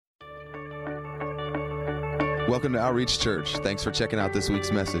Welcome to Outreach Church. Thanks for checking out this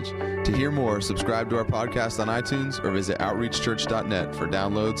week's message. To hear more, subscribe to our podcast on iTunes or visit outreachchurch.net for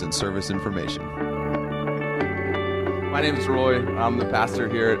downloads and service information. My name is Roy. I'm the pastor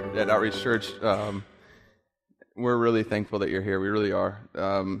here at Outreach Church. We're really thankful that you're here. We really are.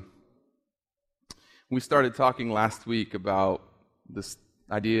 We started talking last week about this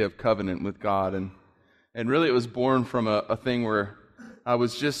idea of covenant with God, and really it was born from a thing where I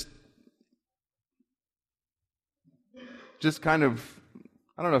was just kind of,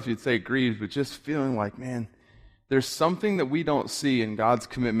 I don't know if you'd say grieved, but just feeling like, man, there's something that we don't see in God's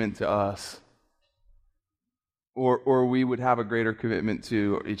commitment to us, or we would have a greater commitment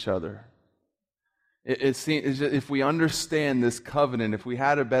to each other. It seems, if we understand this covenant, if we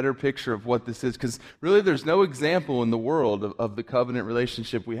had a better picture of what this is, because really there's no example in the world of the covenant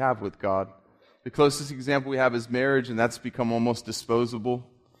relationship we have with God. The closest example we have is marriage, and that's become almost disposable.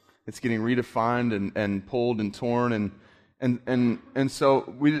 It's getting redefined and pulled and torn, and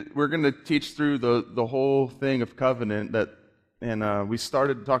so we're going to teach through the whole thing of covenant and we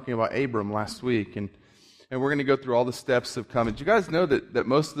started talking about Abram last week, and we're going to go through all the steps of covenant. Do you guys know that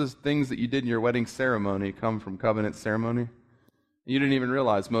most of the things that you did in your wedding ceremony come from covenant ceremony? You didn't even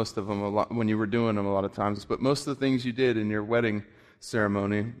realize most of them when you were doing them a lot of times, but most of the things you did in your wedding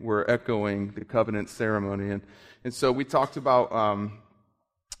ceremony were echoing the covenant ceremony, and so we talked about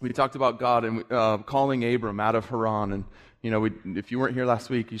God and calling Abram out of Haran, and if you weren't here last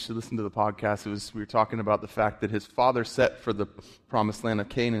week, you should listen to the podcast. We were talking about the fact that his father set for the promised land of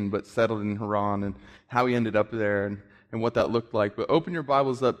Canaan, but settled in Haran, and how he ended up there, and what that looked like. But open your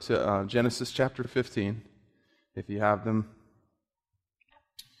Bibles up to Genesis chapter 15, if you have them.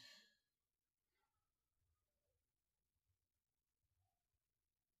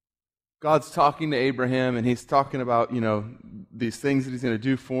 God's talking to Abraham, and he's talking about, these things that he's going to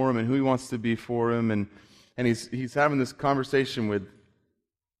do for him and who he wants to be for him, and he's having this conversation with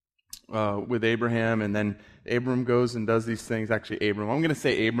Abraham, and then Abram goes and does these things. Actually, I'm going to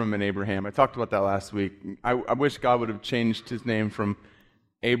say Abram and Abraham. I talked about that last week. I wish God would have changed his name from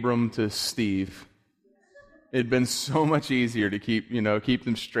Abram to Steve. It'd been so much easier to keep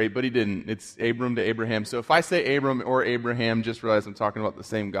them straight, but he didn't. It's Abram to Abraham. So if I say Abram or Abraham, just realize I'm talking about the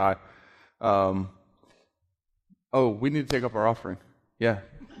same guy. We need to take up our offering. Yeah,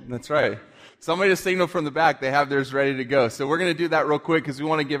 that's right. Somebody just signal from the back. They have theirs ready to go. So we're going to do that real quick because we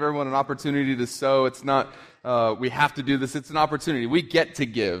want to give everyone an opportunity to sow. It's not, we have to do this. It's an opportunity. We get to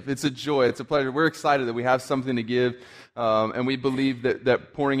give. It's a joy. It's a pleasure. We're excited that we have something to give. And we believe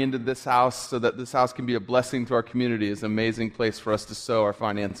that pouring into this house so that this house can be a blessing to our community is an amazing place for us to sow our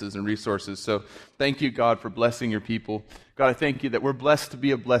finances and resources. So thank you, God, for blessing your people. God, I thank you that we're blessed to be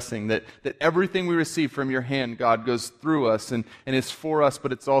a blessing, that everything we receive from your hand, God, goes through us and is for us,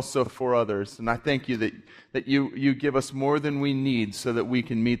 but it's also for others. And I thank you that you give us more than we need so that we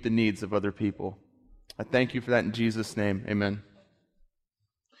can meet the needs of other people. I thank you for that in Jesus' name. Amen.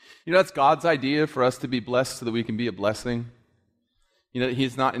 That's God's idea for us to be blessed so that we can be a blessing.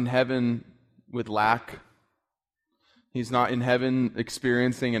 He's not in heaven with lack. He's not in heaven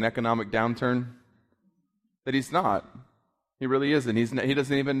experiencing an economic downturn. That he's not. He really isn't. He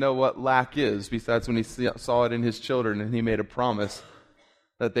doesn't even know what lack is, besides when he saw it in his children, and he made a promise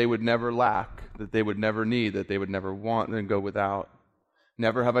that they would never lack, that they would never need, that they would never want and go without.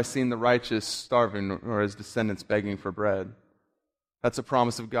 Never have I seen the righteous starving or his descendants begging for bread. That's a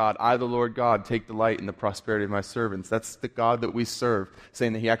promise of God. I, the Lord God, take delight in the prosperity of my servants. That's the God that we serve,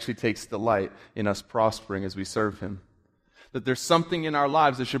 saying that he actually takes delight in us prospering as we serve him. That there's something in our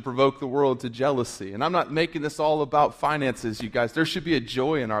lives that should provoke the world to jealousy. And I'm not making this all about finances, you guys. There should be a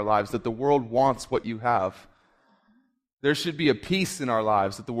joy in our lives that the world wants what you have. There should be a peace in our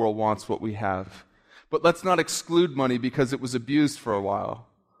lives that the world wants what we have. But let's not exclude money because it was abused for a while.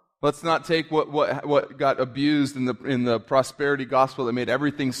 Let's not take what got abused in the prosperity gospel that made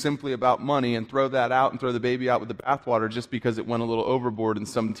everything simply about money and throw that out and throw the baby out with the bathwater just because it went a little overboard in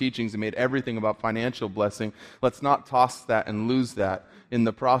some teachings and made everything about financial blessing. Let's not toss that and lose that in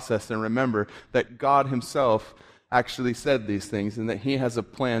the process, and remember that God himself actually said these things and that he has a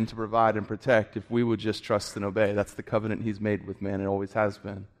plan to provide and protect if we would just trust and obey. That's the covenant he's made with man. It always has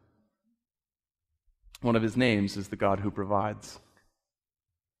been. One of his names is the God who provides.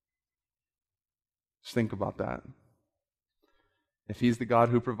 Just think about that. If he's the God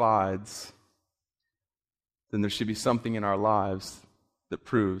who provides, then there should be something in our lives that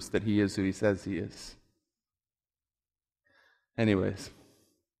proves that he is who he says he is. Anyways,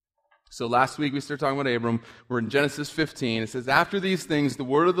 so last week we started talking about Abram. We're in Genesis 15. It says, after these things, the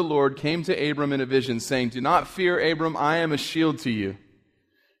word of the Lord came to Abram in a vision, saying, do not fear, Abram, I am a shield to you.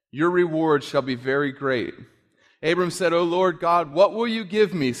 Your reward shall be very great. Abram said, O Lord God, what will you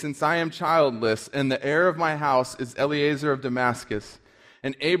give me, since I am childless, and the heir of my house is Eliezer of Damascus?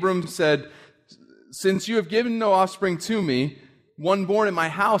 And Abram said, since you have given no offspring to me, one born in my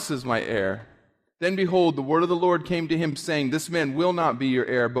house is my heir. Then behold, the word of the Lord came to him, saying, this man will not be your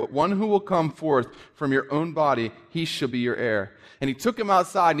heir, but one who will come forth from your own body, he shall be your heir. And he took him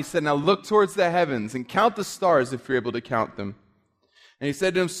outside, and he said, now look towards the heavens, and count the stars if you're able to count them. And he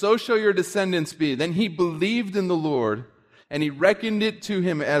said to him, so shall your descendants be. Then he believed in the Lord, and he reckoned it to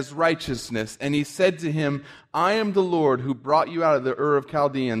him as righteousness. And he said to him, I am the Lord who brought you out of the Ur of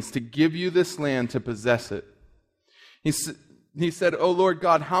Chaldeans to give you this land to possess it. He said, O Lord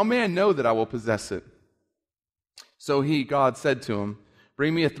God, how may I know that I will possess it? So God said to him,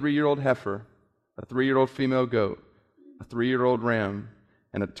 bring me a 3-year-old heifer, a 3-year-old female goat, a 3-year-old ram,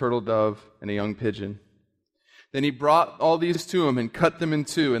 and a turtle dove, and a young pigeon. Then he brought all these to him and cut them in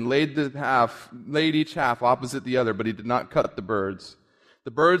two and laid each half opposite the other, but he did not cut the birds.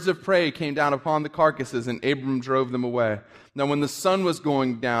 The birds of prey came down upon the carcasses, and Abram drove them away. Now when the sun was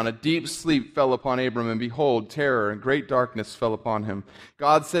going down, a deep sleep fell upon Abram, and behold, terror and great darkness fell upon him.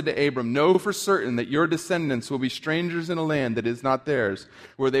 God said to Abram, know for certain that your descendants will be strangers in a land that is not theirs,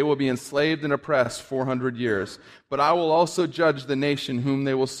 where they will be enslaved and oppressed 400 years. But I will also judge the nation whom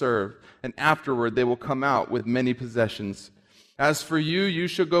they will serve, and afterward they will come out with many possessions. As for you, you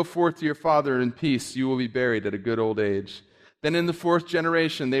shall go forth to your father in peace. You will be buried at a good old age. Then in the 4th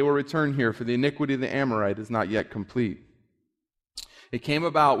generation they will return here, for the iniquity of the Amorite is not yet complete. It came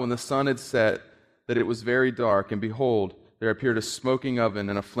about when the sun had set that it was very dark, and behold, there appeared a smoking oven,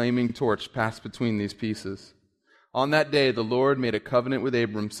 and a flaming torch passed between these pieces. On that day the Lord made a covenant with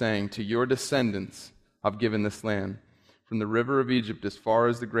Abram, saying, to your descendants I've given this land, from the river of Egypt as far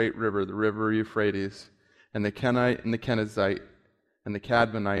as the great river, the river Euphrates, and the Kenite and the Kenizzite, and the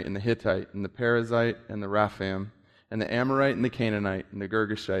Cadmonite and the Hittite, and the Perizzite and the Raphaim, and the Amorite and the Canaanite and the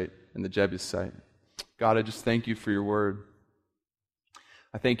Girgashite and the Jebusite. God, I just thank you for your word.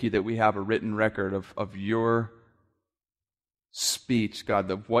 I thank you that we have a written record of your speech, God,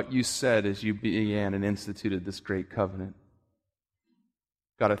 of what you said as you began and instituted this great covenant.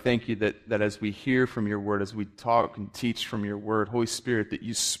 God, I thank you that as we hear from your word, as we talk and teach from your word, Holy Spirit, that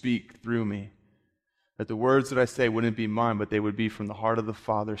you speak through me. That the words that I say wouldn't be mine, but they would be from the heart of the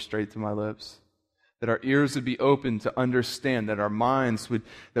Father straight to my lips. That our ears would be open to understand, that our minds would,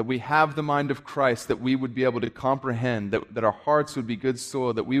 that we have the mind of Christ, that we would be able to comprehend, that our hearts would be good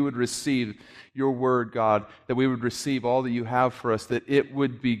soil, that we would receive your word, God, that we would receive all that you have for us, that it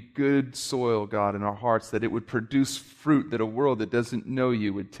would be good soil, God, in our hearts, that it would produce fruit, that a world that doesn't know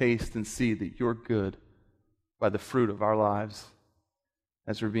you would taste and see that you're good by the fruit of our lives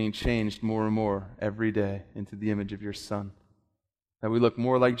as we're being changed more and more every day into the image of your Son. That we look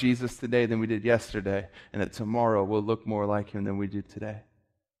more like Jesus today than we did yesterday, and that tomorrow we'll look more like him than we do today.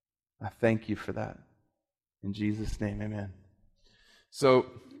 I thank you for that. In Jesus' name, amen. So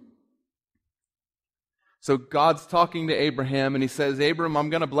God's talking to Abraham, and he says, Abram,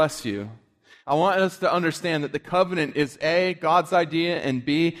 I'm going to bless you. I want us to understand that the covenant is A, God's idea, and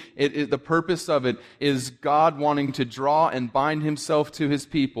B, the purpose of it is God wanting to draw and bind himself to his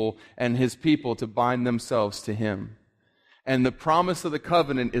people, and his people to bind themselves to him. And the promise of the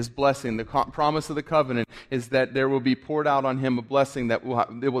covenant is blessing. The promise of the covenant is that there will be poured out on him a blessing that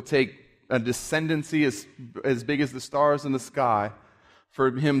it will take a descendancy as big as the stars in the sky for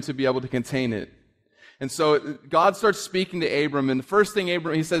him to be able to contain it. And so God starts speaking to Abram, and the first thing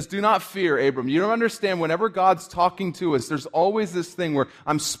he says, do not fear, Abram. You don't understand, whenever God's talking to us, there's always this thing where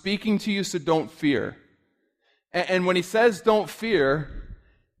I'm speaking to you, so don't fear. And when he says don't fear,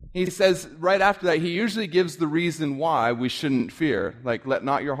 he says right after that, he usually gives the reason why we shouldn't fear. Like, let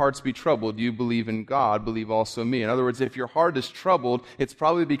not your hearts be troubled. You believe in God, believe also me. In other words, if your heart is troubled, it's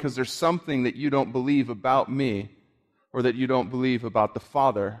probably because there's something that you don't believe about me, or that you don't believe about the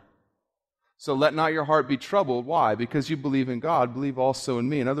Father. So let not your heart be troubled. Why? Because you believe in God, believe also in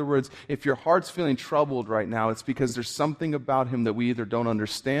me. In other words, if your heart's feeling troubled right now, it's because there's something about him that we either don't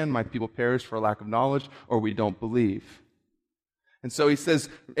understand, my people perish for lack of knowledge, or we don't believe. And so he says,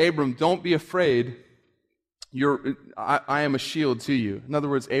 Abram, don't be afraid. I am a shield to you. In other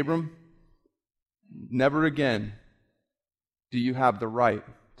words, Abram, never again do you have the right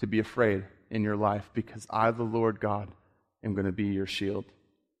to be afraid in your life, because I, the Lord God, am going to be your shield.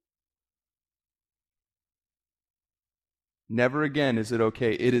 Never again is it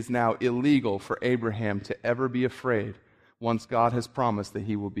okay. It is now illegal for Abraham to ever be afraid once God has promised that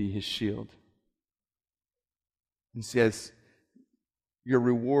he will be his shield. He says, your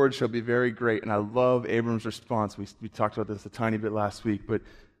reward shall be very great. And I love Abram's response. We talked about this a tiny bit last week, but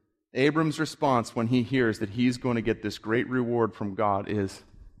Abram's response when he hears that he's going to get this great reward from God is,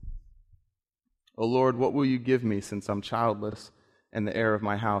 "O Lord, what will you give me since I'm childless and the heir of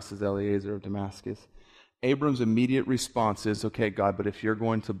my house is Eliezer of Damascus?" Abram's immediate response is, "Okay, God, but if you're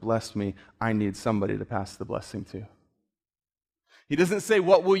going to bless me, I need somebody to pass the blessing to." He doesn't say,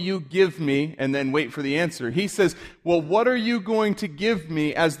 "What will you give me?" and then wait for the answer. He says, "Well, what are you going to give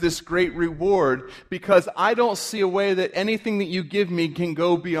me as this great reward? Because I don't see a way that anything that you give me can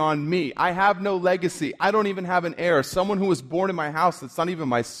go beyond me. I have no legacy. I don't even have an heir. Someone who was born in my house that's not even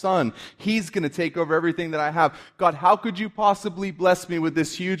my son. He's going to take over everything that I have. God, how could you possibly bless me with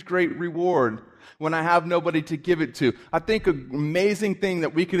this huge, great reward when I have nobody to give it to?" I think an amazing thing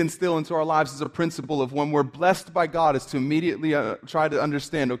that we could instill into our lives is a principle of when we're blessed by God is to immediately try to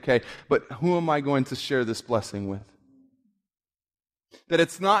understand, okay, but who am I going to share this blessing with? That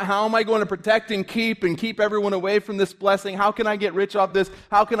it's not how am I going to protect and keep everyone away from this blessing? How can I get rich off this?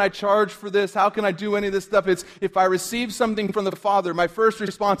 How can I charge for this? How can I do any of this stuff? It's if I receive something from the Father, my first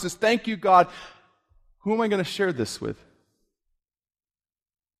response is, "Thank you, God. Who am I going to share this with?"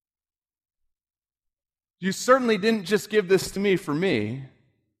 You certainly didn't just give this to me for me.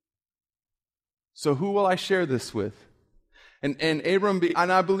 So who will I share this with? And Abram,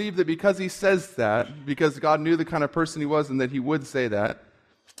 and I believe that because he says that, because God knew the kind of person he was and that he would say that,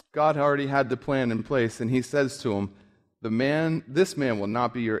 God already had the plan in place. And he says to him, this man will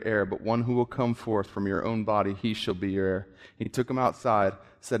not be your heir, but one who will come forth from your own body, he shall be your heir. He took him outside,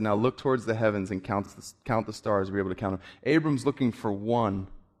 said, "Now look towards the heavens and count the stars." We're able to count them. Abram's looking for one.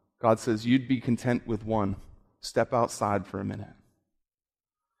 God says, "You'd be content with one. Step outside for a minute."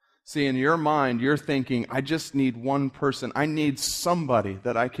 See, in your mind, you're thinking, "I just need one person. I need somebody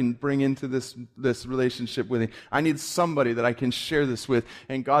that I can bring into this relationship with. I need somebody that I can share this with."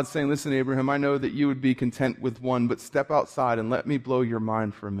 And God's saying, "Listen, Abraham, I know that you would be content with one, but step outside and let me blow your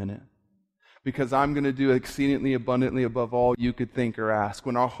mind for a minute. Because I'm going to do exceedingly abundantly above all you could think or ask."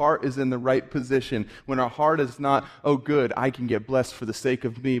 When our heart is in the right position, when our heart is not, "Oh good, I can get blessed for the sake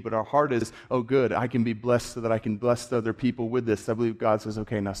of me," but our heart is, "Oh good, I can be blessed so that I can bless other people with this," I believe God says,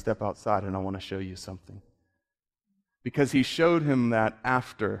 "Okay, now step outside and I want to show you something." Because he showed him that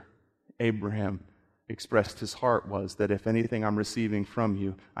after Abraham expressed his heart was that if anything I'm receiving from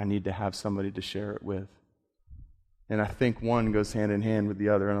you, I need to have somebody to share it with. And I think one goes hand in hand with the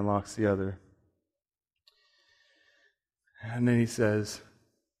other and unlocks the other. And then he says,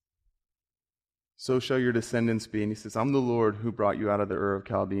 "So shall your descendants be." And he says, "I'm the Lord who brought you out of the Ur of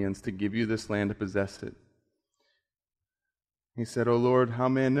Chaldeans to give you this land to possess it." He said, "O Lord, how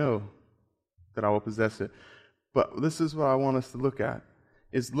may I know that I will possess it?" But this is what I want us to look at.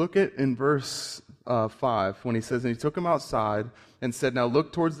 Is look at in verse 5 when he says, "And he took him outside and said, 'Now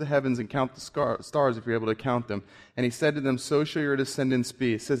look towards the heavens and count the stars if you're able to count them.' And he said to them, 'So shall your descendants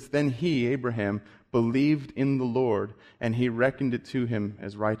be.' It says, then he, Abraham, believed in the Lord, and he reckoned it to him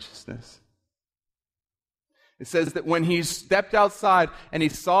as righteousness." It says that when he stepped outside and he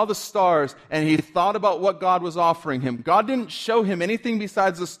saw the stars and he thought about what God was offering him, God didn't show him anything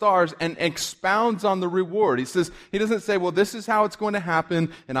besides the stars and expounds on the reward. He doesn't say, "Well, this is how it's going to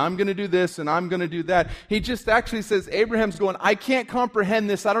happen, and I'm going to do this, and I'm going to do that." He just actually says, Abraham's going, "I can't comprehend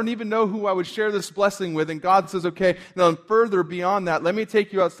this. I don't even know who I would share this blessing with." And God says, "Okay, now further beyond that, let me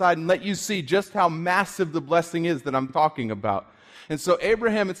take you outside and let you see just how massive the blessing is that I'm talking about." And so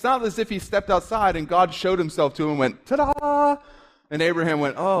Abraham, it's not as if he stepped outside and God showed himself to him and went, "Ta-da!" And Abraham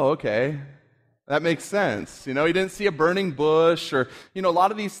went, "Oh, okay. That makes sense." He didn't see a burning bush or, a lot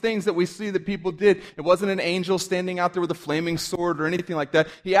of these things that we see that people did. It wasn't an angel standing out there with a flaming sword or anything like that.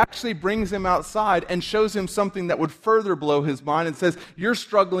 He actually brings him outside and shows him something that would further blow his mind and says, "You're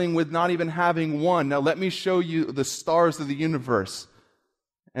struggling with not even having one. Now let me show you the stars of the universe."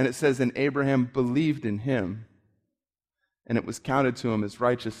 And it says, "And Abraham believed in him, and it was counted to him as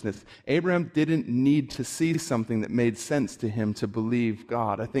righteousness." Abraham didn't need to see something that made sense to him to believe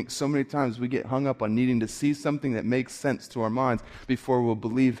God. I think so many times we get hung up on needing to see something that makes sense to our minds before we'll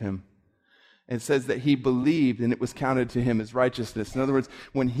believe him. It says that he believed and it was counted to him as righteousness. In other words,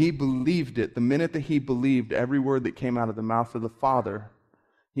 when he believed it, the minute that he believed every word that came out of the mouth of the Father,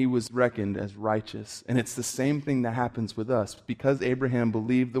 he was reckoned as righteous. And it's the same thing that happens with us. Because Abraham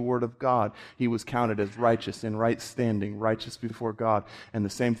believed the word of God, he was counted as righteous, in right standing, righteous before God. And the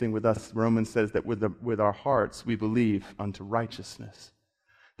same thing with us. Romans says that with our hearts we believe unto righteousness.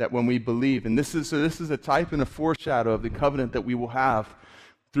 That when we believe, and this is a type and a foreshadow of the covenant that we will have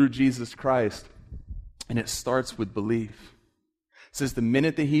through Jesus Christ. And it starts with belief. It says the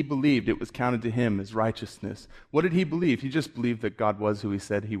minute that he believed, it was counted to him as righteousness. What did he believe? He just believed that God was who he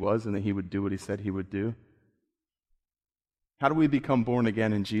said he was and that he would do what he said he would do. How do we become born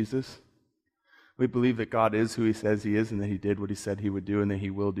again in Jesus? We believe that God is who he says he is, and that he did what he said he would do, and that he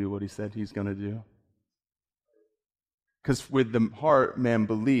will do what he said he's going to do. Because with the heart man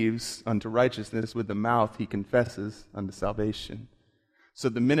believes unto righteousness, with the mouth he confesses unto salvation. So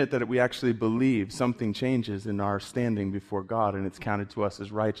the minute that we actually believe, something changes in our standing before God, and it's counted to us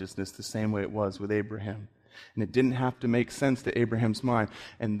as righteousness the same way it was with Abraham. And it didn't have to make sense to Abraham's mind.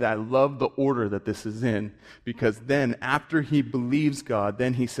 And I love the order that this is in, because then after he believes God,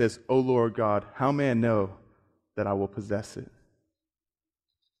 then he says, "O Lord God, how may I know that I will possess it?"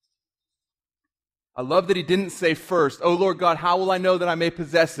 I love that he didn't say first, "Oh Lord God, how will I know that I may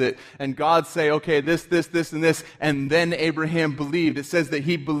possess it?" And God say, "Okay, this, and this." And then Abraham believed. It says that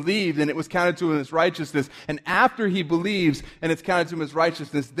he believed and it was counted to him as righteousness. And after he believes and it's counted to him as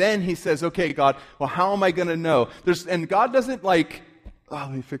righteousness, then he says, "Okay, God, well, how am I going to know?" And God doesn't let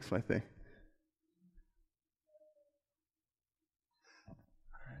me fix my thing.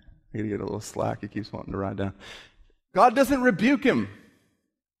 I got to get a little slack. He keeps wanting to ride down. God doesn't rebuke him.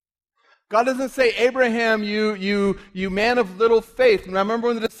 God doesn't say, "Abraham, you man of little faith." And I remember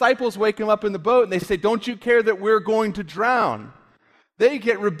when the disciples wake him up in the boat and they say, "Don't you care that we're going to drown?" They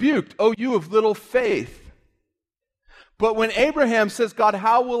get rebuked. "Oh, you of little faith." But when Abraham says, "God,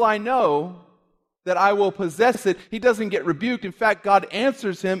 how will I know that I will possess it?" he doesn't get rebuked. In fact, God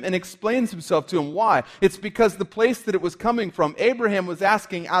answers him and explains himself to him. Why? It's because the place that it was coming from, Abraham was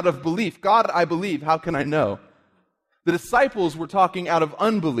asking out of belief. "God, I believe. How can I know?" The disciples were talking out of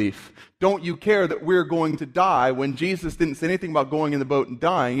unbelief. "Don't you care that we're going to die?" When Jesus didn't say anything about going in the boat and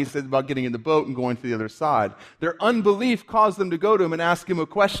dying, he said about getting in the boat and going to the other side. Their unbelief caused them to go to him and ask him a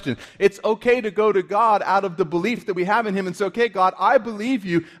question. It's okay to go to God out of the belief that we have in him and say, "Okay, God, I believe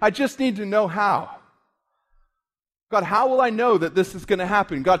you. I just need to know how. God, how will I know that this is going to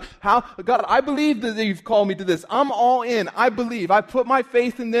happen? God, I believe that you've called me to this. I'm all in. I believe. I put my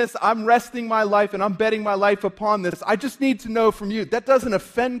faith in this. I'm resting my life and I'm betting my life upon this. I just need to know from you." That doesn't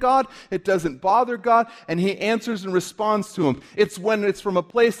offend God. It doesn't bother God. And he answers and responds to him. It's when it's from a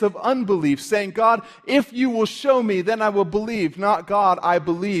place of unbelief, saying, "God, if you will show me, then I will believe." Not, "God, I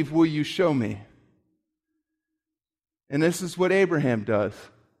believe. Will you show me?" And this is what Abraham does.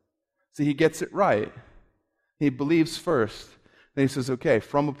 See, he gets it right. He believes first. Then he says, "Okay,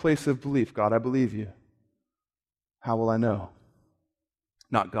 from a place of belief, God, I believe you. How will I know?"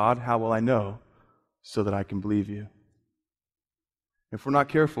 Not, "God, how will I know so that I can believe you?" If we're not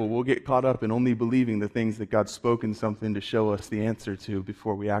careful, we'll get caught up in only believing the things that God's spoken something to show us the answer to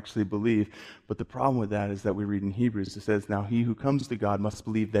before we actually believe. But the problem with that is that we read in Hebrews, it says, "Now he who comes to God must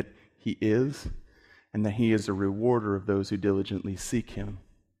believe that he is, and that he is a rewarder of those who diligently seek him."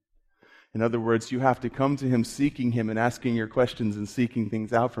 In other words, you have to come to him seeking him and asking your questions and seeking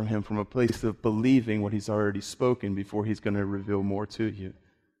things out from him from a place of believing what he's already spoken before he's going to reveal more to you.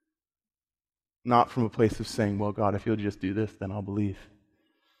 Not from a place of saying, "Well, God, if you'll just do this, then I'll believe."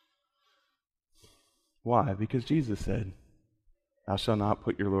 Why? Because Jesus said, "Thou shalt not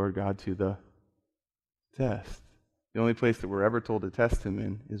put your Lord God to the test." The only place that we're ever told to test him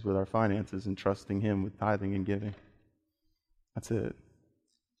in is with our finances and trusting him with tithing and giving. That's it.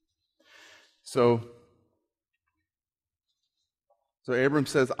 So Abram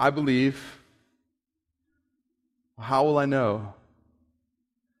says, "I believe. How will I know?"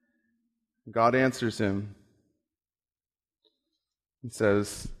 God answers him. He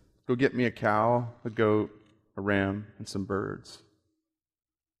says, "Go get me a cow, a goat, a ram, and some birds."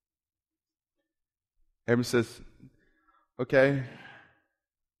 Abram says, "Okay,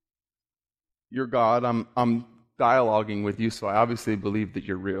 you're God. I'm dialoguing with you, so I obviously believe that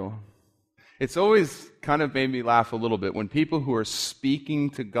you're real." It's always kind of made me laugh a little bit when people who are speaking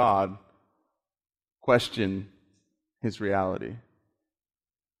to God question his reality.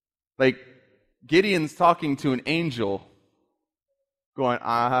 Like Gideon's talking to an angel going,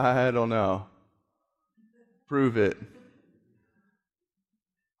 "I don't know. Prove it."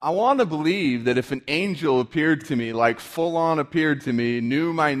 I want to believe that if an angel appeared to me, like full on appeared to me,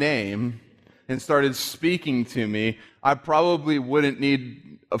 knew my name, and started speaking to me, I probably wouldn't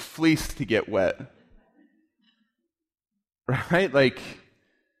need a fleece to get wet. Right? Like,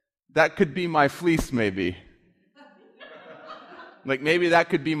 that could be my fleece maybe. Like maybe that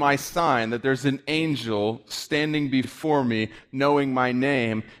could be my sign that there's an angel standing before me, knowing my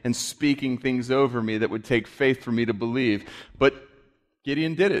name and speaking things over me that would take faith for me to believe. But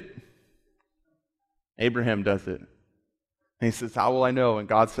Gideon did it. Abraham does it. And he says, "How will I know?" And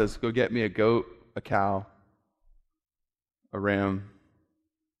God says, "Go get me a goat, a cow, a ram,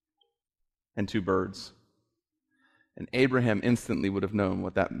 and 2 birds." And Abraham instantly would have known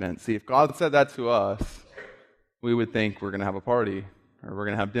what that meant. See, if God said that to us, we would think we're going to have a party, or we're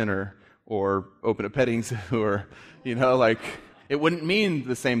going to have dinner, or open a petting zoo, or, it wouldn't mean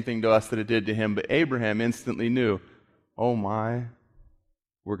the same thing to us that it did to him, but Abraham instantly knew, oh my,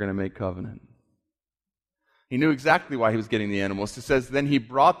 we're going to make covenant. He knew exactly why he was getting the animals. It says, then he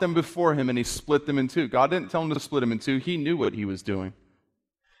brought them before him and he split them in two. God didn't tell him to split them in two. He knew what he was doing.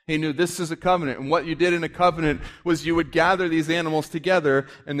 He knew this is a covenant. And what you did in a covenant was you would gather these animals together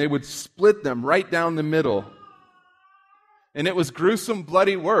and they would split them right down the middle. And it was gruesome,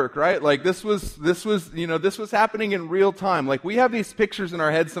 bloody work, right? Like this was happening in real time. Like we have these pictures in our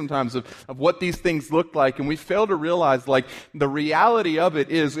heads sometimes of what these things look like, and we fail to realize like the reality of it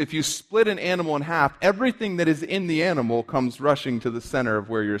is if you split an animal in half, everything that is in the animal comes rushing to the center of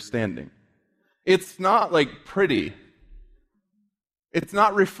where you're standing. It's not like pretty. It's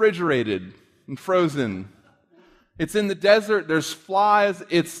not refrigerated and frozen. It's in the desert, there's flies,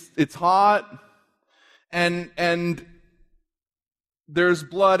 it's hot, and there's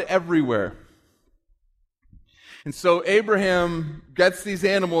blood everywhere. And so Abraham gets these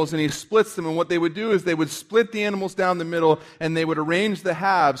animals and he splits them, and what they would do is they would split the animals down the middle and they would arrange the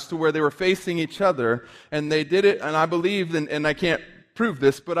halves to where they were facing each other, and they did it, and I believe, and I can't prove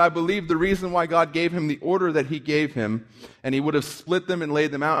this, but I believe the reason why God gave him the order that he gave him, and he would have split them and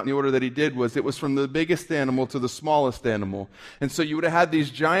laid them out in the order that he did, was it was from the biggest animal to the smallest animal. And so you would have had these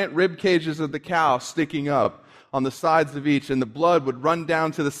giant rib cages of the cow sticking up on the sides of each, and the blood would run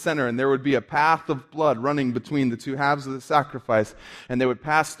down to the center, and there would be a path of blood running between the two halves of the sacrifice, and they would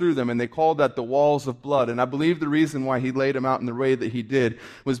pass through them, and they called that the walls of blood. And I believe the reason why he laid them out in the way that he did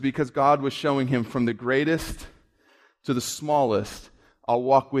was because God was showing him from the greatest to the smallest, I'll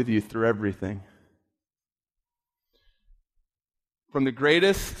walk with you through everything. From the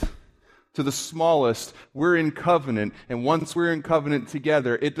greatest to the smallest, we're in covenant. And once we're in covenant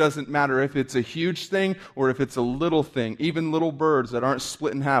together, it doesn't matter if it's a huge thing or if it's a little thing. Even little birds that aren't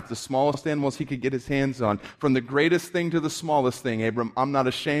split in half, the smallest animals he could get his hands on. From the greatest thing to the smallest thing, Abram, I'm not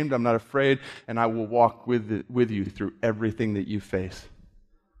ashamed, I'm not afraid, and I will walk with you through everything that you face.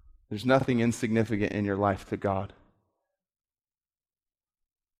 There's nothing insignificant in your life to God.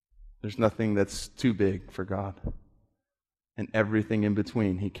 There's nothing that's too big for God. And everything in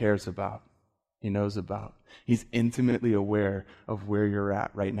between he cares about, he knows about. He's intimately aware of where you're at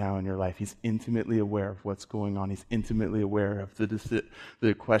right now in your life. He's intimately aware of what's going on. He's intimately aware of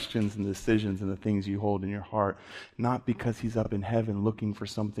the questions and decisions and the things you hold in your heart. Not because he's up in heaven looking for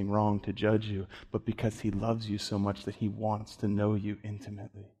something wrong to judge you, but because he loves you so much that he wants to know you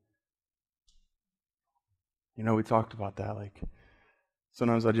intimately. We talked about that. Like,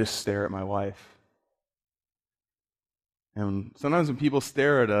 sometimes I just stare at my wife. And sometimes when people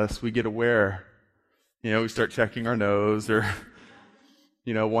stare at us, we get aware. We start checking our nose or,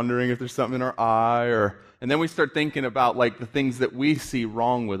 wondering if there's something in our eye, and then we start thinking about like the things that we see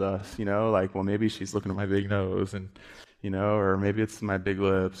wrong with us, like, well, maybe she's looking at my big nose and, or maybe it's my big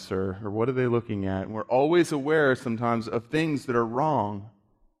lips or what are they looking at? And we're always aware sometimes of things that are wrong.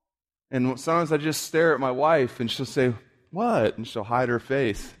 And sometimes I just stare at my wife and she'll say, what? And she'll hide her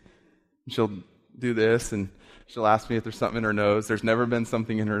face. And she'll do this and she'll ask me if there's something in her nose. There's never been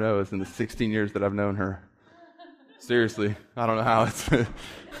something in her nose in the 16 years that I've known her. Seriously, I don't know how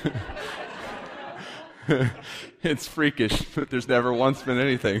it's freakish, but there's never once been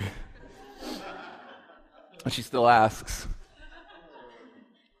anything. And she still asks.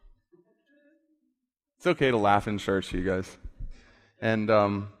 It's okay to laugh in church, you guys. And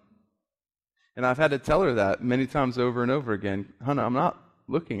I've had to tell her that many times over and over again. Hannah, I'm not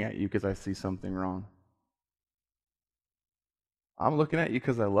looking at you because I see something wrong. I'm looking at you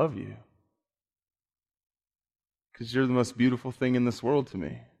because I love you. Because you're the most beautiful thing in this world to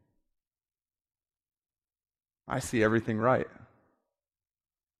me. I see everything right.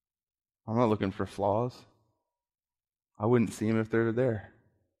 I'm not looking for flaws. I wouldn't see them if they were there.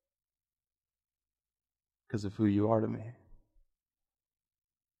 Because of who you are to me.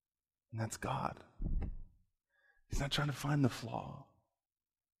 And that's God. He's not trying to find the flaw.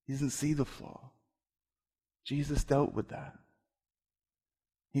 He doesn't see the flaw. Jesus dealt with that.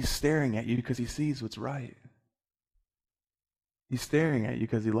 He's staring at you because he sees what's right. He's staring at you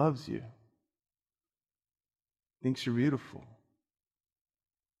because he loves you. Thinks you're beautiful.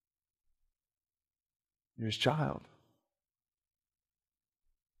 You're his child.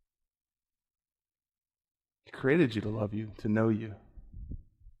 He created you to love you, to know you.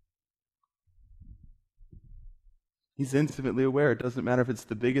 He's intimately aware. It doesn't matter if it's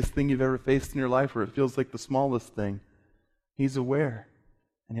the biggest thing you've ever faced in your life or it feels like the smallest thing. He's aware,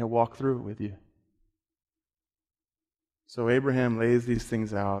 and he'll walk through it with you. So Abraham lays these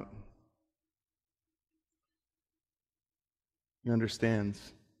things out. He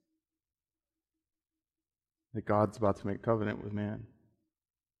understands that God's about to make covenant with man.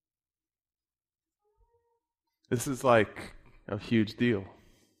 This is like a huge deal.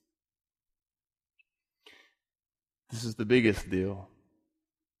 This is the biggest deal.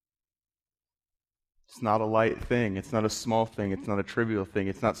 It's not a light thing. It's not a small thing. It's not a trivial thing.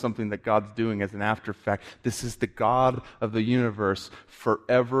 It's not something that God's doing as an after fact. This is the God of the universe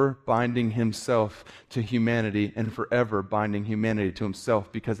forever binding himself to humanity and forever binding humanity to himself,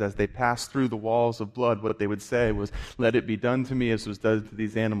 because as they passed through the walls of blood, what they would say was, "Let it be done to me as was done to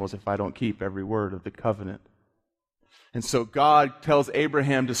these animals if I don't keep every word of the covenant." And so God tells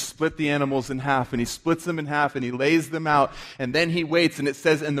Abraham to split the animals in half, and he splits them in half, and he lays them out, and then he waits, and it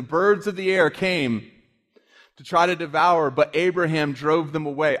says, "And the birds of the air came to try to devour, but Abraham drove them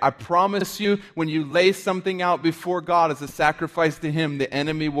away." I promise you, when you lay something out before God as a sacrifice to him, the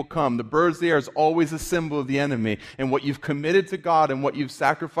enemy will come. The birds of the air is always a symbol of the enemy. And what you've committed to God and what you've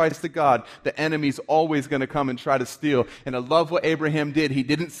sacrificed to God, the enemy's always going to come and try to steal. And I love what Abraham did. He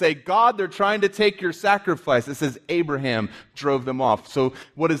didn't say, "God, they're trying to take your sacrifice." It says Abraham drove them off. So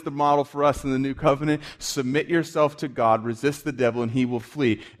what is the model for us in the new covenant? Submit yourself to God, resist the devil, and he will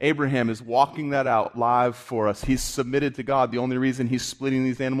flee. Abraham is walking that out live for us. He's submitted to God. The only reason he's splitting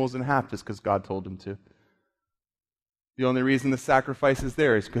these animals in half is because God told him to. The only reason the sacrifice is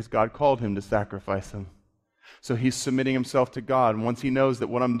there is because God called him to sacrifice him. So he's submitting himself to God. And once he knows that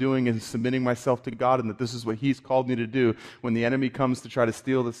what I'm doing is submitting myself to God and that this is what he's called me to do, when the enemy comes to try to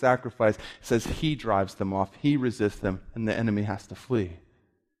steal the sacrifice, it says he drives them off, he resists them, and the enemy has to flee.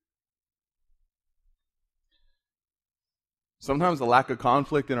 Sometimes the lack of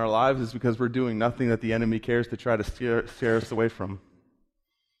conflict in our lives is because we're doing nothing that the enemy cares to try to steer us away from.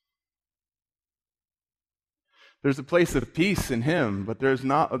 There's a place of peace in him, but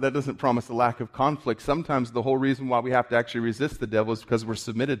that doesn't promise a lack of conflict. Sometimes the whole reason why we have to actually resist the devil is because we're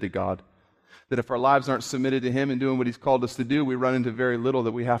submitted to God. That if our lives aren't submitted to him and doing what he's called us to do, we run into very little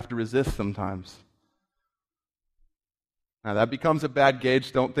that we have to resist sometimes. Now that becomes a bad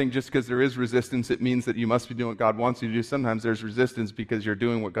gauge. Don't think just because there is resistance, it means that you must be doing what God wants you to do. Sometimes there's resistance because you're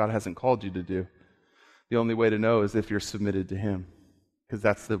doing what God hasn't called you to do. The only way to know is if you're submitted to him, because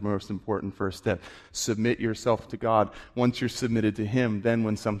that's the most important first step. Submit yourself to God. Once you're submitted to him, then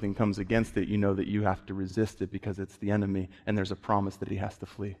when something comes against it, you know that you have to resist it because it's the enemy, and there's a promise that he has to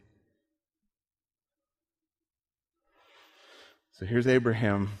flee. So here's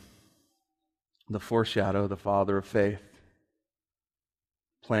Abraham, the foreshadow, the father of faith,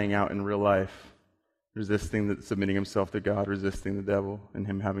 playing out in real life, submitting himself to God, resisting the devil, and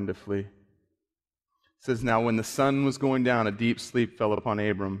him having to flee. It says, "Now when the sun was going down, a deep sleep fell upon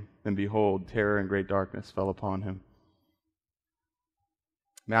Abram, and behold, terror and great darkness fell upon him."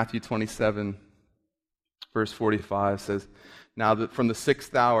 Matthew 27, verse 45 says, "Now that from the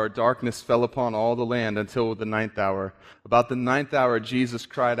 6th hour, darkness fell upon all the land until the 9th hour. About the 9th hour, Jesus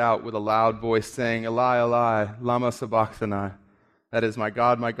cried out with a loud voice, saying, Eli, Eli, lama sabachthani? That is, my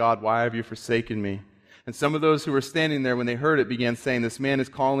God, why have you forsaken me?" And some of those who were standing there, when they heard it, began saying, "This man is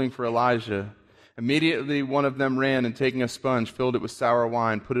calling for Elijah." Immediately one of them ran, and taking a sponge, filled it with sour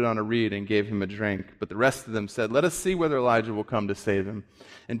wine, put it on a reed, and gave him a drink. But the rest of them said, "Let us see whether Elijah will come to save him."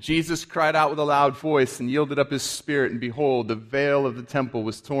 And Jesus cried out with a loud voice, and yielded up his spirit, and behold, the veil of the temple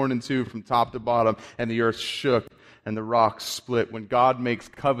was torn in two from top to bottom, and the earth shook, and the rocks split. When God makes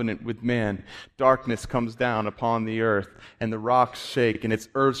covenant with man, darkness comes down upon the earth, and the rocks shake, and it's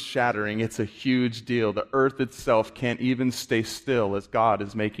earth shattering. It's a huge deal. The earth itself can't even stay still as God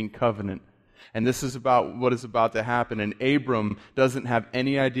is making covenant. And this is about what is about to happen. And Abram doesn't have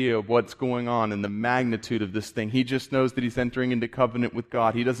any idea of what's going on and the magnitude of this thing. He just knows that he's entering into covenant with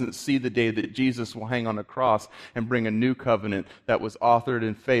God. He doesn't see the day that Jesus will hang on a cross and bring a new covenant that was authored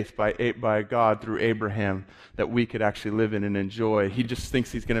in faith by God through Abraham that we could actually live in and enjoy. He just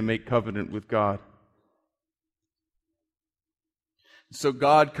thinks he's going to make covenant with God. So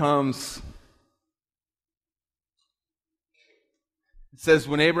God comes. It says,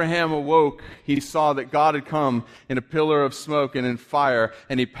 when Abraham awoke, he saw that God had come in a pillar of smoke and in fire,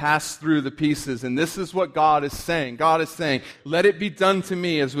 and he passed through the pieces. And this is what God is saying. God is saying, let it be done to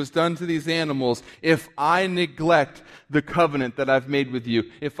me as was done to these animals if I neglect the covenant that I've made with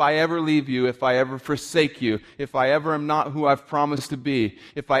you. If I ever leave you, if I ever forsake you, if I ever am not who I've promised to be,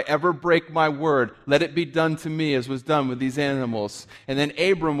 if I ever break my word, let it be done to me as was done with these animals. And then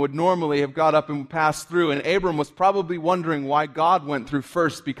Abram would normally have got up and passed through, and Abram was probably wondering why God went through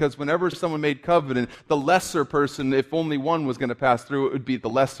first, because whenever someone made covenant, the lesser person, if only one was going to pass through, it would be the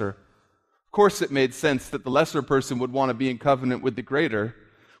lesser. Of course, it made sense that the lesser person would want to be in covenant with the greater.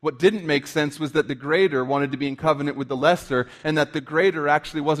 What didn't make sense was that the greater wanted to be in covenant with the lesser, and that the greater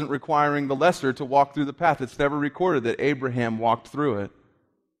actually wasn't requiring the lesser to walk through the path. It's never recorded that Abraham walked through it.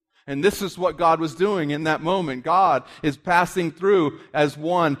 And this is what God was doing in that moment. God is passing through as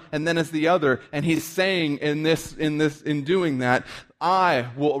one and then as the other, and He's saying in doing that, I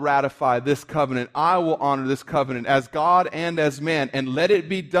will ratify this covenant. I will honor this covenant as God and as man, and let it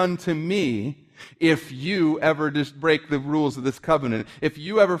be done to me if you ever just break the rules of this covenant. If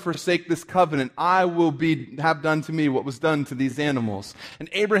you ever forsake this covenant, I will have done to me what was done to these animals. And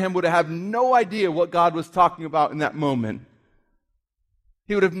Abraham would have no idea what God was talking about in that moment.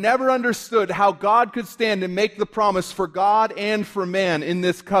 He would have never understood how God could stand and make the promise for God and for man in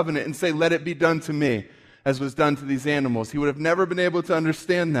this covenant and say, let it be done to me, as was done to these animals. He would have never been able to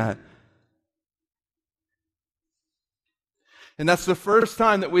understand that. And that's the first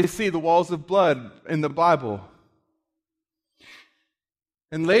time that we see the walls of blood in the Bible.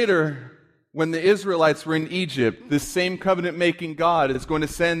 And later, when the Israelites were in Egypt, this same covenant-making God is going to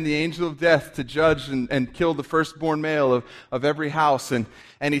send the angel of death to judge and kill the firstborn male of every house. And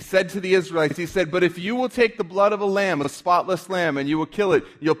He said to the Israelites, He said, but if you will take the blood of a lamb, a spotless lamb, and you will kill it,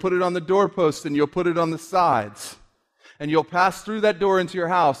 you'll put it on the doorpost and you'll put it on the sides, and you'll pass through that door into your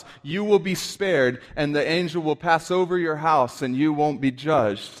house, you will be spared, and the angel will pass over your house, and you won't be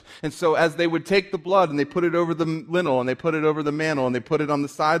judged. And so as they would take the blood, and they put it over the lintel, and they put it over the mantle, and they put it on the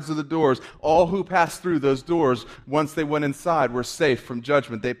sides of the doors, all who passed through those doors, once they went inside, were safe from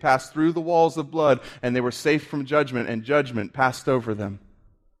judgment. They passed through the walls of blood, and they were safe from judgment, and judgment passed over them.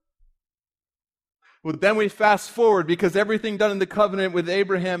 Well, then we fast forward, because everything done in the covenant with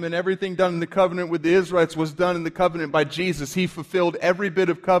Abraham and everything done in the covenant with the Israelites was done in the covenant by Jesus. He fulfilled every bit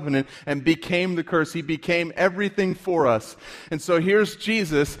of covenant and became the curse. He became everything for us. And so here's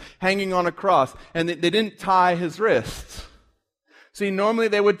Jesus hanging on a cross, and they didn't tie His wrists. See, normally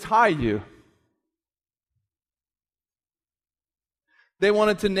they would tie you. They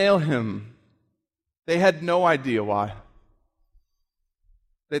wanted to nail Him. They had no idea why.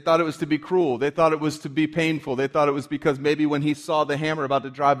 They thought it was to be cruel. They thought it was to be painful. They thought it was because maybe when He saw the hammer about to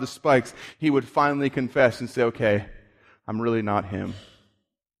drive the spikes, He would finally confess and say, okay, I'm really not Him.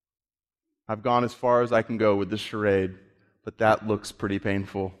 I've gone as far as I can go with this charade, but that looks pretty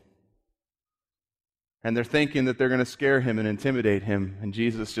painful. And they're thinking that they're going to scare Him and intimidate Him, and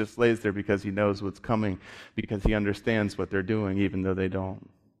Jesus just lays there because He knows what's coming, because He understands what they're doing, even though they don't.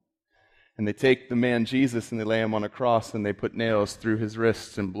 And they take the man Jesus and they lay Him on a cross, and they put nails through His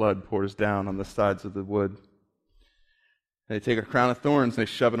wrists, and blood pours down on the sides of the wood. They take a crown of thorns and they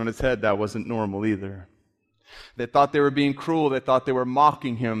shove it on His head. That wasn't normal either. They thought they were being cruel. They thought they were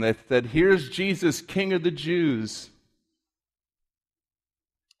mocking Him. They said, here's Jesus, King of the Jews.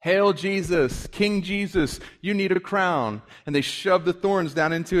 Hail Jesus, King Jesus, you need a crown. And they shove the thorns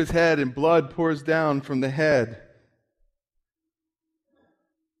down into His head, and blood pours down from the head.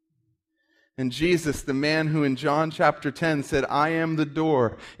 And Jesus, the man who in John chapter 10 said, I am the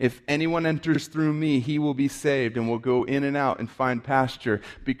door. If anyone enters through me, he will be saved and will go in and out and find pasture,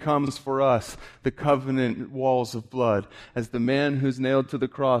 becomes for us the covenant walls of blood. As the man who's nailed to the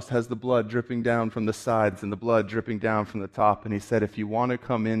cross has the blood dripping down from the sides and the blood dripping down from the top. And He said, if you want to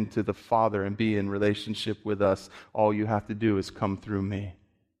come into the Father and be in relationship with us, all you have to do is come through me.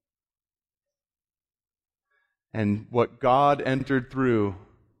 And what God entered through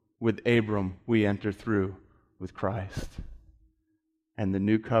with Abram, we enter through with Christ. And the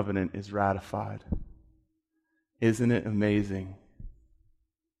new covenant is ratified. Isn't it amazing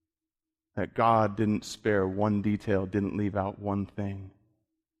that God didn't spare one detail, didn't leave out one thing?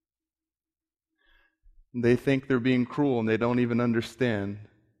 They think they're being cruel, and they don't even understand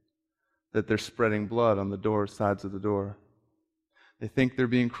that they're spreading blood on the sides of the door. They think they're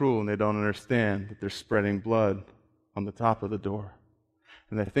being cruel, and they don't understand that they're spreading blood on the top of the door.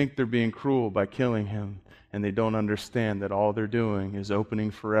 And they think they're being cruel by killing Him, and they don't understand that all they're doing is opening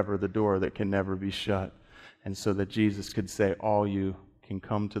forever the door that can never be shut, and so that Jesus could say, all you can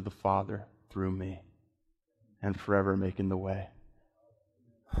come to the Father through me, and forever making the way.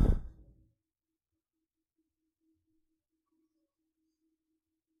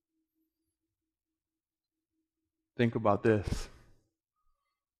 Think about this.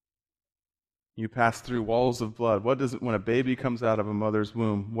 You pass through walls of blood. When a baby comes out of a mother's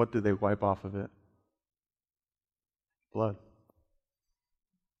womb, what do they wipe off of it? Blood.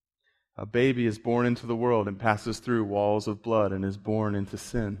 A baby is born into the world and passes through walls of blood and is born into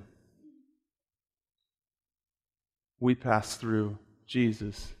sin. We pass through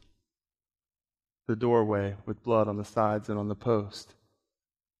Jesus, the doorway with blood on the sides and on the post,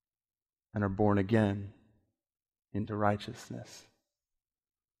 and are born again into righteousness.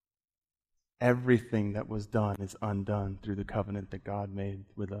 Everything that was done is undone through the covenant that God made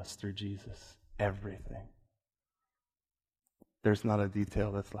with us through Jesus. Everything. There's not a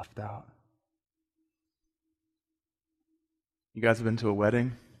detail that's left out. You guys have been to a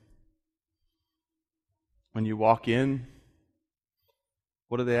wedding? When you walk in,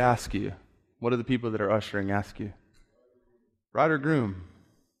 what do they ask you? What do the people that are ushering ask you? Bride or groom?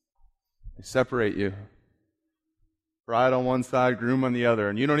 They separate you. Bride on one side, groom on the other.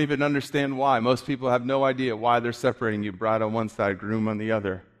 And you don't even understand why. Most people have no idea why they're separating you. Bride on one side, groom on the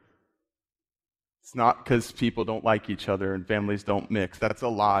other. It's not because people don't like each other and families don't mix. That's a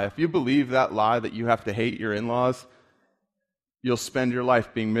lie. If you believe that lie that you have to hate your in-laws, you'll spend your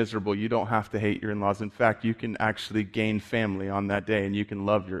life being miserable. You don't have to hate your in-laws. In fact, you can actually gain family on that day, and you can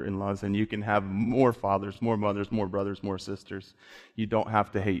love your in-laws, and you can have more fathers, more mothers, more brothers, more sisters. You don't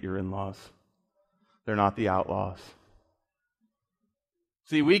have to hate your in-laws. They're not the outlaws.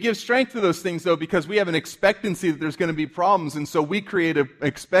 See, we give strength to those things, though, because we have an expectancy that there's going to be problems, and so we create an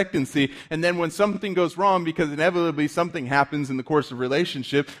expectancy, and then when something goes wrong, because inevitably something happens in the course of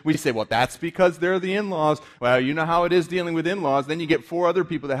relationship, we say, well, that's because they're the in-laws. Well, you know how it is dealing with in-laws. Then you get 4 other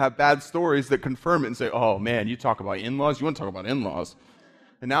people that have bad stories that confirm it and say, oh, man, you talk about in-laws? You want to talk about in-laws?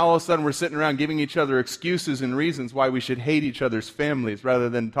 And now all of a sudden we're sitting around giving each other excuses and reasons why we should hate each other's families rather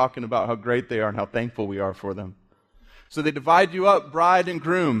than talking about how great they are and how thankful we are for them. So they divide you up, bride and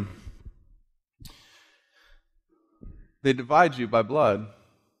groom. They divide you by blood.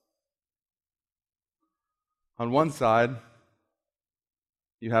 On one side,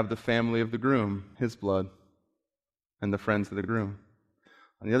 you have the family of the groom, his blood, and the friends of the groom.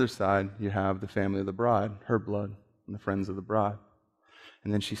 On the other side, you have the family of the bride, her blood, and the friends of the bride.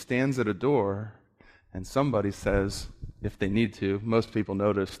 And then she stands at a door, and somebody says, if they need to, most people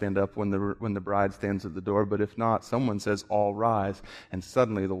know to stand up when the bride stands at the door, but if not, someone says, all rise, and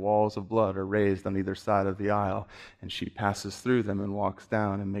suddenly the walls of blood are raised on either side of the aisle, and she passes through them and walks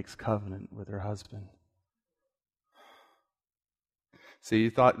down and makes covenant with her husband. See, you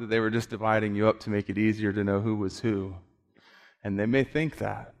thought that they were just dividing you up to make it easier to know who was who, and they may think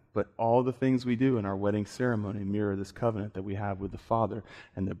that, but all the things we do in our wedding ceremony mirror this covenant that we have with the Father.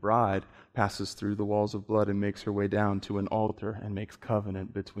 And the bride passes through the walls of blood and makes her way down to an altar and makes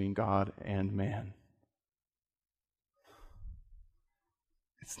covenant between God and man.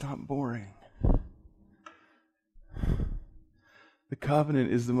 It's not boring. The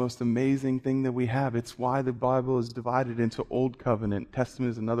covenant is the most amazing thing that we have. It's why the Bible is divided into Old Covenant.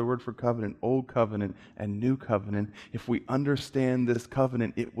 Testament is another word for covenant. Old Covenant and New Covenant. If we understand this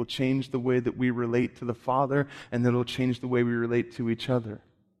covenant, it will change the way that we relate to the Father, and it will change the way we relate to each other.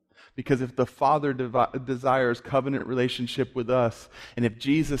 Because if the Father desires covenant relationship with us, and if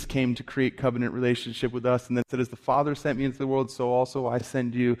Jesus came to create covenant relationship with us, and then said, as the Father sent me into the world, so also I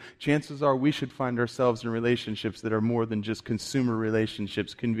send you, chances are we should find ourselves in relationships that are more than just consumer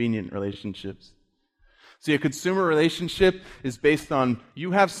relationships, convenient relationships. See, a consumer relationship is based on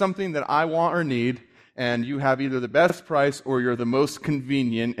you have something that I want or need, and you have either the best price or you're the most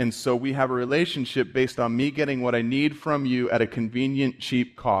convenient, and so we have a relationship based on me getting what I need from you at a convenient,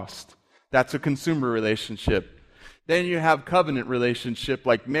 cheap cost. That's a consumer relationship. Then you have covenant relationship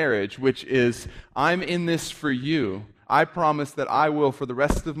like marriage, which is, I'm in this for you. I promise that I will, for the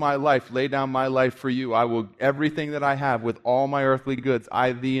rest of my life, lay down my life for you. I will, everything that I have with all my earthly goods,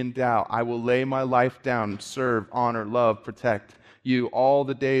 I thee endow. I will lay my life down, serve, honor, love, protect you all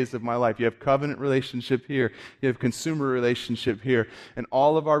the days of my life. You have covenant relationship here. You have consumer relationship here. And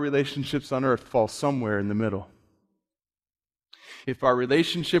all of our relationships on earth fall somewhere in the middle. If our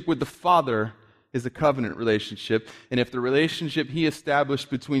relationship with the Father is a covenant relationship, and if the relationship He established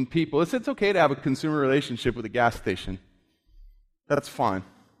between people, it's okay to have a consumer relationship with a gas station. That's fine.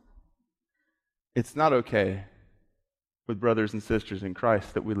 It's not okay with brothers and sisters in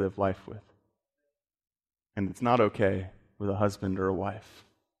Christ that we live life with. And it's not okay with a husband or a wife,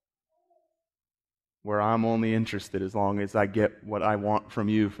 where I'm only interested as long as I get what I want from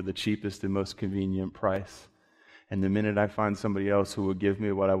you for the cheapest and most convenient price. And the minute I find somebody else who will give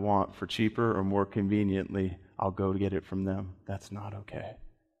me what I want for cheaper or more conveniently, I'll go to get it from them. That's not okay.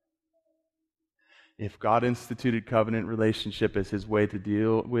 If God instituted covenant relationship as His way to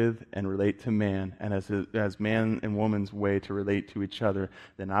deal with and relate to man, and as man and woman's way to relate to each other,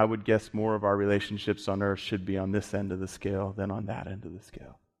 then I would guess more of our relationships on earth should be on this end of the scale than on that end of the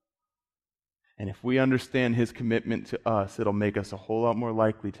scale. And if we understand His commitment to us, it'll make us a whole lot more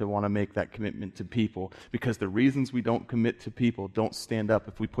likely to want to make that commitment to people, because the reasons we don't commit to people don't stand up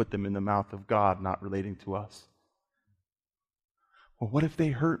if we put them in the mouth of God not relating to us. Well, what if they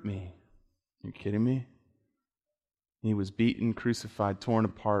hurt me? Are you kidding me? He was beaten, crucified, torn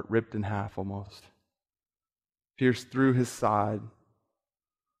apart, ripped in half almost, pierced through his side,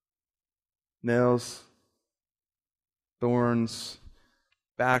 nails, thorns,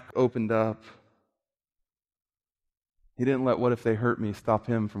 back opened up. He didn't let "what if they hurt me" stop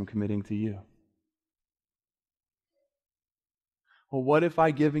him from committing to you. Well, what if I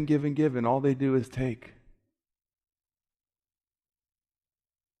give and give and give and all they do is take?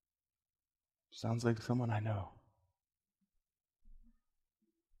 Sounds like someone I know.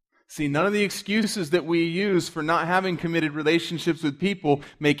 See, none of the excuses that we use for not having committed relationships with people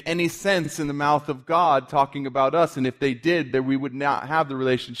make any sense in the mouth of God talking about us. And if they did, then we would not have the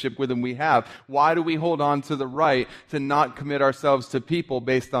relationship with Him we have. Why do we hold on to the right to not commit ourselves to people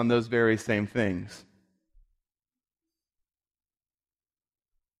based on those very same things?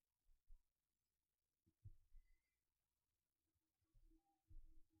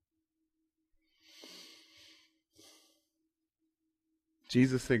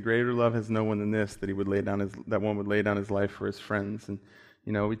 Jesus said, "Greater love has no one than this, that that one would lay down his life for his friends." And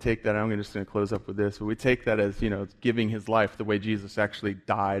we take that. I'm just going to close up with this, but we take that as giving his life the way Jesus actually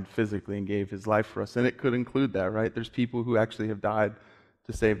died physically and gave his life for us, and it could include that, right? There's people who actually have died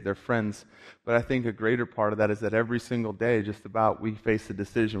to save their friends, but I think a greater part of that is that every single day, just about, we face a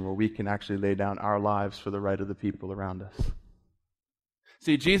decision where we can actually lay down our lives for the right of the people around us.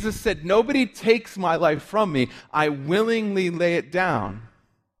 See, Jesus said, "Nobody takes my life from me. I willingly lay it down."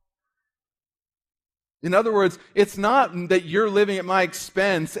 In other words, it's not that you're living at my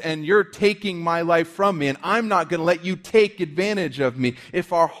expense and you're taking my life from me, and I'm not going to let you take advantage of me.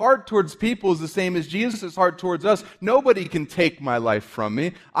 If our heart towards people is the same as Jesus' heart towards us, nobody can take my life from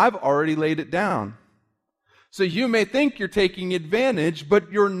me. I've already laid it down. So you may think you're taking advantage,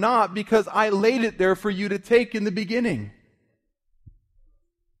 but you're not, because I laid it there for you to take in the beginning.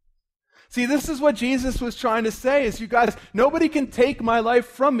 See, this is what Jesus was trying to say, is, you guys, nobody can take my life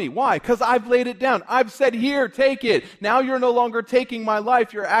from me. Why? Because I've laid it down. I've said, "Here, take it." Now you're no longer taking my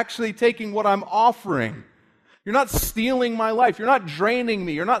life. You're actually taking what I'm offering. You're not stealing my life. You're not draining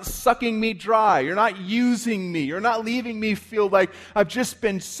me. You're not sucking me dry. You're not using me. You're not leaving me feel like I've just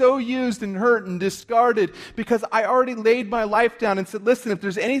been so used and hurt and discarded, because I already laid my life down and said, "Listen, if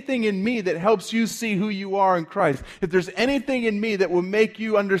there's anything in me that helps you see who you are in Christ, if there's anything in me that will make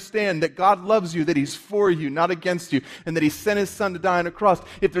you understand that God loves you, that He's for you, not against you, and that He sent His Son to die on a cross,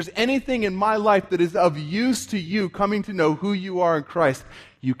 if there's anything in my life that is of use to you coming to know who you are in Christ,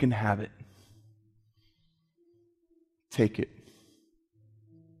 you can have it. Take it."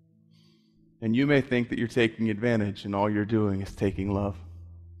 And you may think that you're taking advantage, and all you're doing is taking love.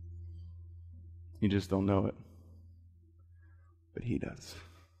 You just don't know it. But He does.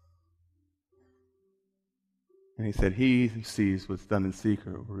 And He said, "He who sees what's done in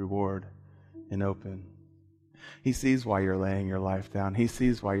secret will reward in open." He sees why you're laying your life down. He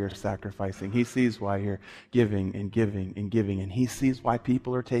sees why you're sacrificing. He sees why you're giving and giving and giving. And He sees why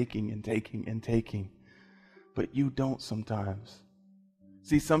people are taking and taking and taking. But you don't sometimes.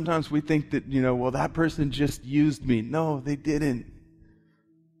 See, sometimes we think that, well, that person just used me. No, they didn't.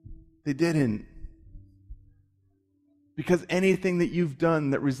 They didn't. Because anything that you've done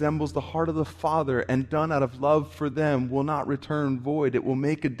that resembles the heart of the Father and done out of love for them will not return void. It will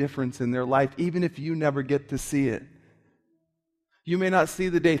make a difference in their life, even if you never get to see it. You may not see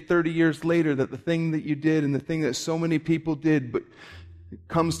the day 30 years later that the thing that you did and the thing that so many people did, but it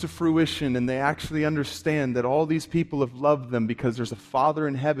comes to fruition, and they actually understand that all these people have loved them because there's a Father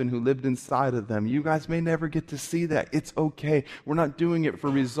in heaven who lived inside of them. You guys may never get to see that. It's okay. We're not doing it for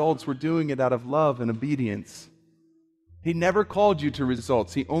results. We're doing it out of love and obedience. He never called you to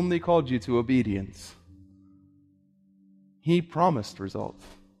results. He only called you to obedience. He promised results.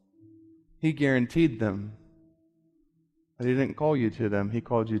 He guaranteed them. But He didn't call you to them. He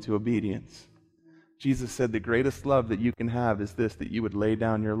called you to obedience. Jesus said the greatest love that you can have is this, that you would lay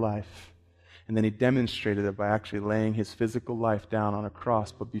down your life. And then He demonstrated it by actually laying His physical life down on a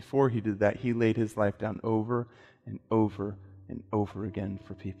cross. But before He did that, He laid His life down over and over and over again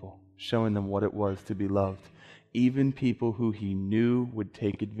for people, showing them what it was to be loved. Even people who He knew would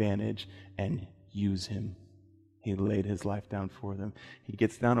take advantage and use Him. He laid His life down for them. He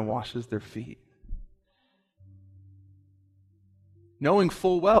gets down and washes their feet, knowing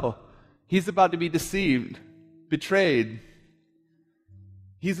full well He's about to be deceived, betrayed.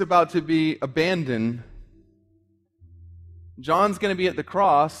 He's about to be abandoned. John's going to be at the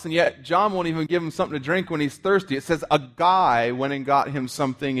cross, and yet John won't even give him something to drink when he's thirsty. It says a guy went and got him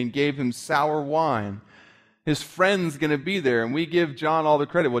something and gave him sour wine. His friend's going to be there, and we give John all the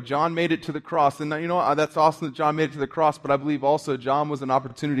credit. Well, John made it to the cross, and you know what? That's awesome that John made it to the cross, but I believe also John was an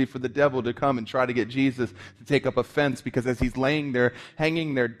opportunity for the devil to come and try to get Jesus to take up offense, because as he's laying there,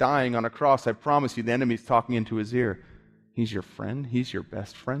 hanging there, dying on a cross, I promise you, the enemy's talking into his ear. He's your friend. He's your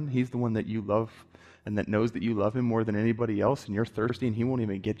best friend. He's the one that you love and that knows that you love him more than anybody else, and you're thirsty, and he won't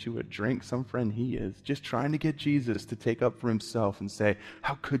even get you a drink. Some friend he is, just trying to get Jesus to take up for himself and say,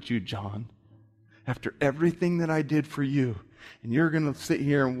 how could you, John? After everything that I did for you, and you're going to sit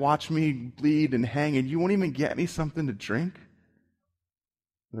here and watch me bleed and hang, and you won't even get me something to drink?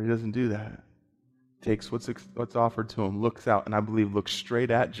 But he doesn't do that. Takes what's offered to him, looks out, and I believe looks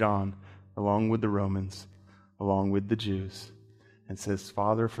straight at John, along with the Romans, along with the Jews, and says,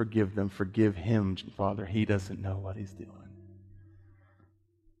 Father, forgive them, forgive him, Father. He doesn't know what he's doing.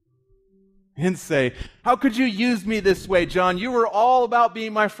 And say, how could you use me this way, John? You were all about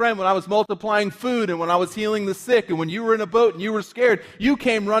being my friend when I was multiplying food and when I was healing the sick and when you were in a boat and you were scared. You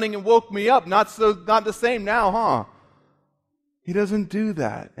came running and woke me up. Not the same now, huh? He doesn't do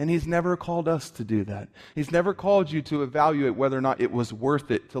that, and he's never called us to do that. He's never called you to evaluate whether or not it was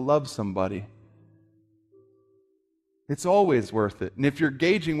worth it to love somebody. It's always worth it. And if you're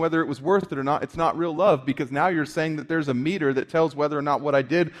gauging whether it was worth it or not, it's not real love, because now you're saying that there's a meter that tells whether or not what I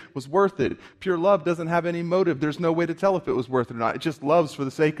did was worth it. Pure love doesn't have any motive. There's no way to tell if it was worth it or not. It just loves for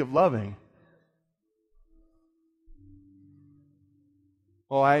the sake of loving.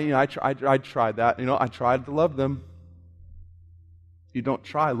 Well, I tried that. I tried to love them. You don't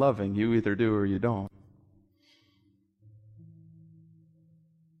try loving. You either do or you don't.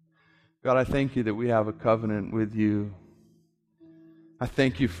 God, I thank you that we have a covenant with you. I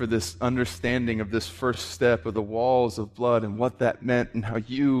thank you for this understanding of this first step of the walls of blood and what that meant and how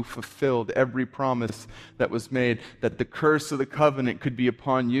you fulfilled every promise that was made, that the curse of the covenant could be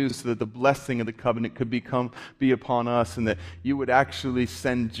upon you so that the blessing of the covenant could be upon us, and that you would actually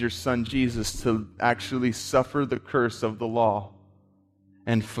send your son Jesus to actually suffer the curse of the law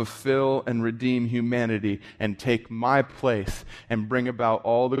and fulfill and redeem humanity and take my place and bring about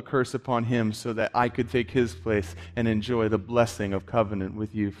all the curse upon him so that I could take his place and enjoy the blessing of covenant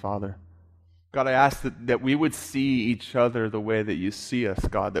with you, Father. God, I ask that we would see each other the way that you see us,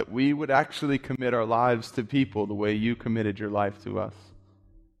 God, that we would actually commit our lives to people the way you committed your life to us.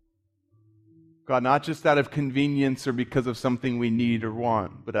 God, not just out of convenience or because of something we need or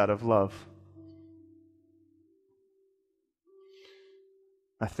want, but out of love.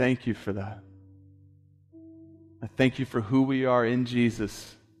 I thank you for that. I thank you for who we are in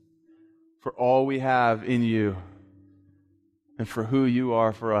Jesus, for all we have in you, and for who you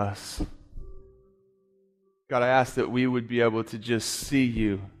are for us. God, I ask that we would be able to just see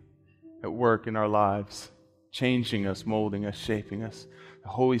you at work in our lives, changing us, molding us, shaping us. The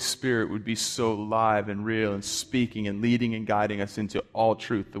Holy Spirit would be so alive and real and speaking and leading and guiding us into all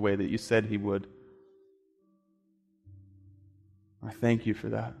truth the way that you said he would. I thank you for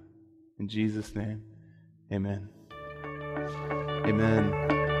that. In Jesus' name, amen. Amen.